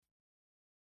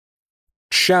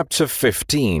Chapter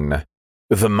 15.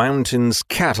 The Mountain's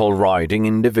Cattle Riding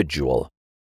Individual.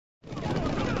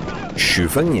 Xu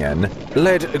Fengnian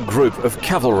led a group of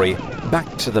cavalry back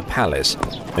to the palace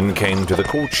and came to the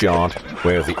courtyard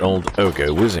where the old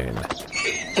ogre was in.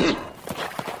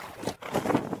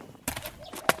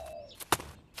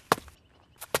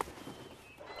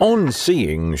 On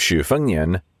seeing Xu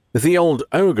Fengnian, the old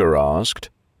ogre asked,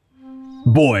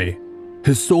 "Boy,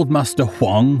 has Swordmaster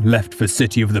Huang left for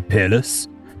City of the Peerless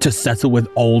to settle with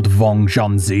Old Wang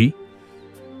Xianzhi?"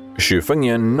 Xu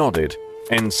Fengnian nodded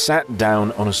and sat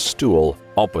down on a stool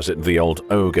opposite the old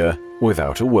ogre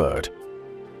without a word.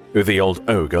 The old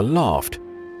ogre laughed.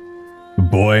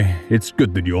 "Boy, it's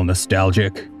good that you're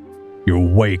nostalgic. You're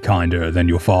way kinder than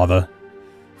your father."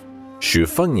 Xu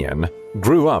Fengnian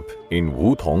grew up in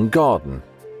Wutong Garden.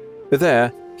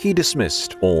 There, he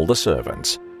dismissed all the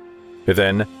servants.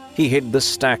 Then, he hid the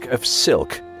stack of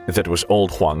silk that was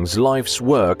old Huang's life's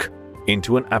work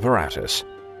into an apparatus.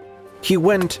 He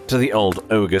went to the old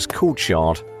ogre's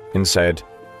courtyard and said,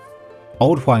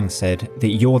 "Old Huang said that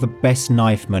you're the best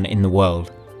knifeman in the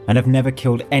world and have never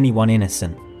killed anyone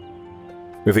innocent."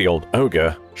 The old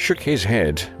ogre shook his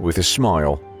head with a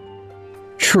smile.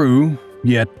 "True,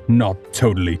 yet not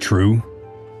totally true.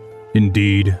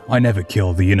 Indeed, I never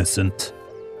kill the innocent.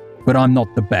 But I'm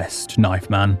not the best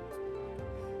knife man."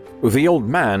 The old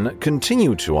man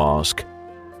continued to ask,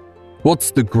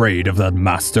 "What's the grade of that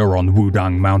master on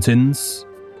Wudang Mountains?"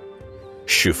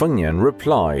 Xu Fengnian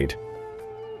replied,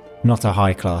 "Not a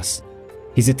high class.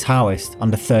 He's a Taoist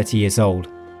under 30 years old,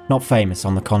 not famous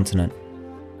on the continent."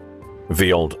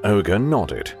 The old ogre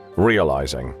nodded,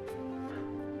 realizing,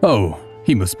 "Oh,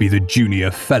 he must be the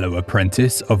junior fellow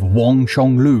apprentice of Wang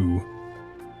Chonglu.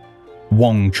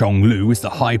 Wang Chonglu is the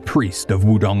high priest of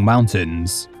Wudang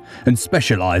Mountains and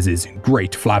specializes in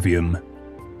Great Flavium.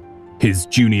 His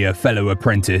junior fellow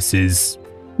apprentice is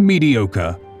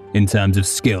mediocre in terms of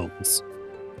skills,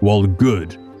 while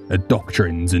good at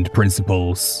doctrines and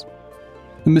principles.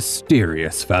 A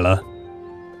mysterious fella."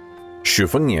 Xu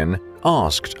Fengnian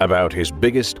asked about his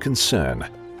biggest concern.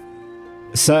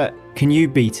 "Sir, can you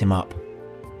beat him up?"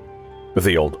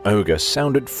 The old ogre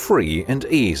sounded free and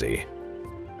easy.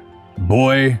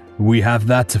 "Boy, we have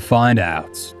that to find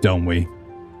out, don't we?"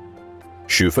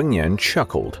 Xu Fengnian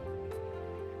chuckled.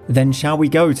 "Then shall we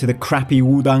go to the crappy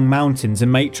Wudang Mountains and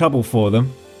make trouble for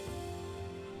them?"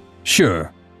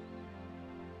 "Sure."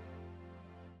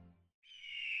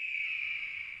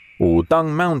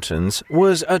 Wudang Mountains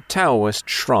was a Taoist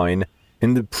shrine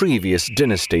in the previous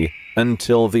dynasty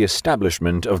until the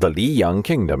establishment of the Liyang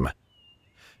Kingdom.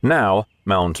 Now,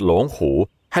 Mount Longhu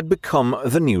had become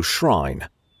the new shrine.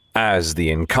 As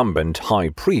the incumbent high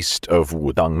priest of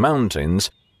Wudang Mountains,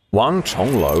 Wang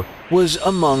Chonglo was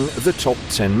among the top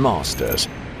 10 masters,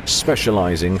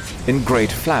 specializing in Great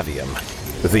Flavium,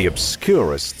 the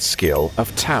obscurest skill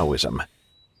of Taoism.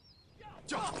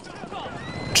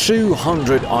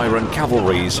 200 iron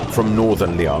cavalries from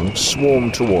northern Liang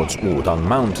swarmed towards Wudang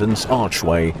Mountain's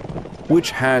archway,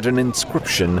 which had an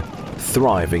inscription,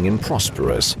 "Thriving and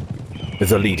Prosperous."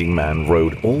 The leading man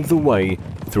rode all the way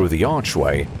through the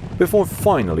archway before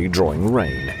finally drawing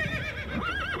rein.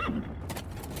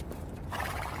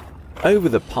 Over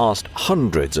the past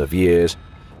hundreds of years,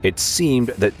 it seemed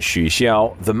that Xu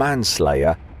Xiao, the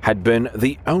manslayer, had been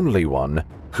the only one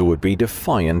who would be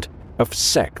defiant of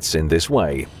sects in this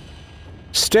way.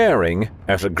 Staring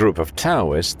at a group of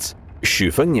Taoists,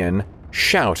 Xu Fengnian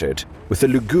shouted with a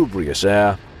lugubrious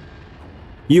air,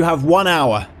 "You have 1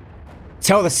 hour.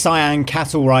 Tell the Siang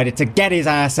cattle rider to get his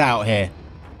ass out here."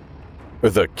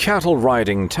 The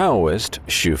cattle-riding Taoist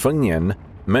Xu Fengnian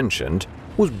mentioned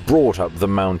was brought up the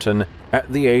mountain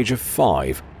at the age of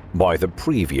 5 by the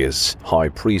previous high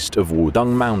priest of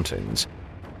Wudang Mountains.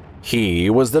 He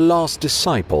was the last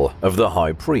disciple of the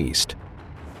high priest.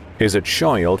 As a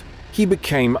child, he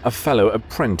became a fellow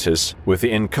apprentice with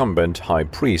the incumbent high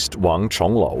priest Wang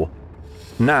Chonglo.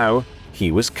 Now,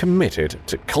 he was committed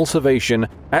to cultivation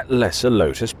at Lesser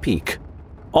Lotus Peak.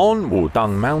 On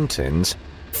Wudang Mountains,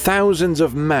 thousands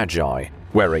of magi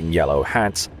wearing yellow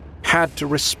hats had to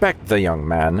respect the young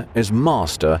man as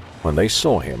master when they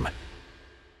saw him.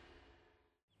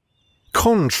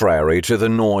 Contrary to the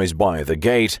noise by the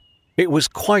gate, it was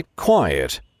quite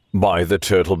quiet by the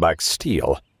Turtleback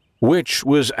Steel, which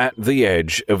was at the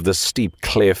edge of the steep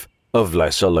cliff of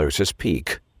Lesser Lotus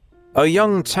Peak. A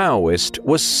young Taoist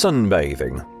was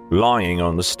sunbathing, lying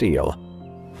on the steel.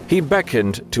 He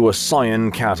beckoned to a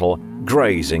Sian cattle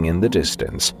grazing in the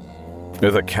distance.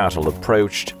 The cattle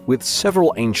approached with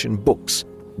several ancient books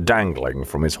dangling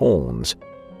from his horns.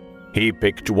 He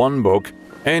picked one book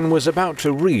and was about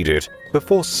to read it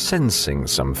before sensing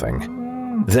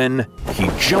something. Then he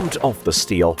jumped off the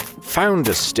steel, found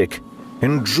a stick,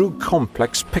 and drew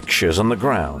complex pictures on the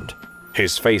ground.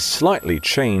 His face slightly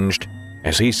changed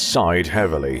as he sighed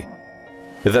heavily.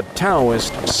 The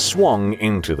Taoist swung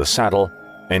into the saddle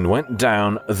and went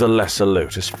down the Lesser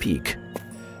Lotus Peak.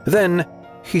 Then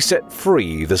he set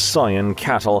free the cyan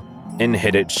cattle and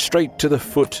headed straight to the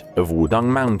foot of Wudang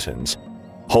Mountains,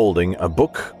 holding a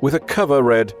book with a cover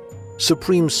read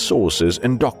Supreme Sources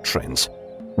and Doctrines.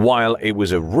 While it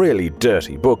was a really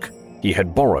dirty book he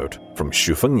had borrowed from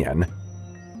Xu Fengnian,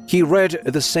 he read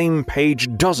the same page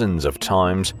dozens of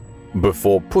times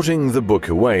before putting the book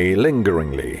away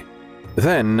lingeringly.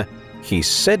 Then he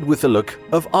said with a look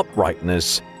of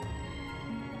uprightness,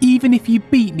 "Even if you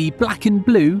beat me black and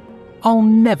blue, I'll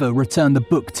never return the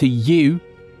book to you."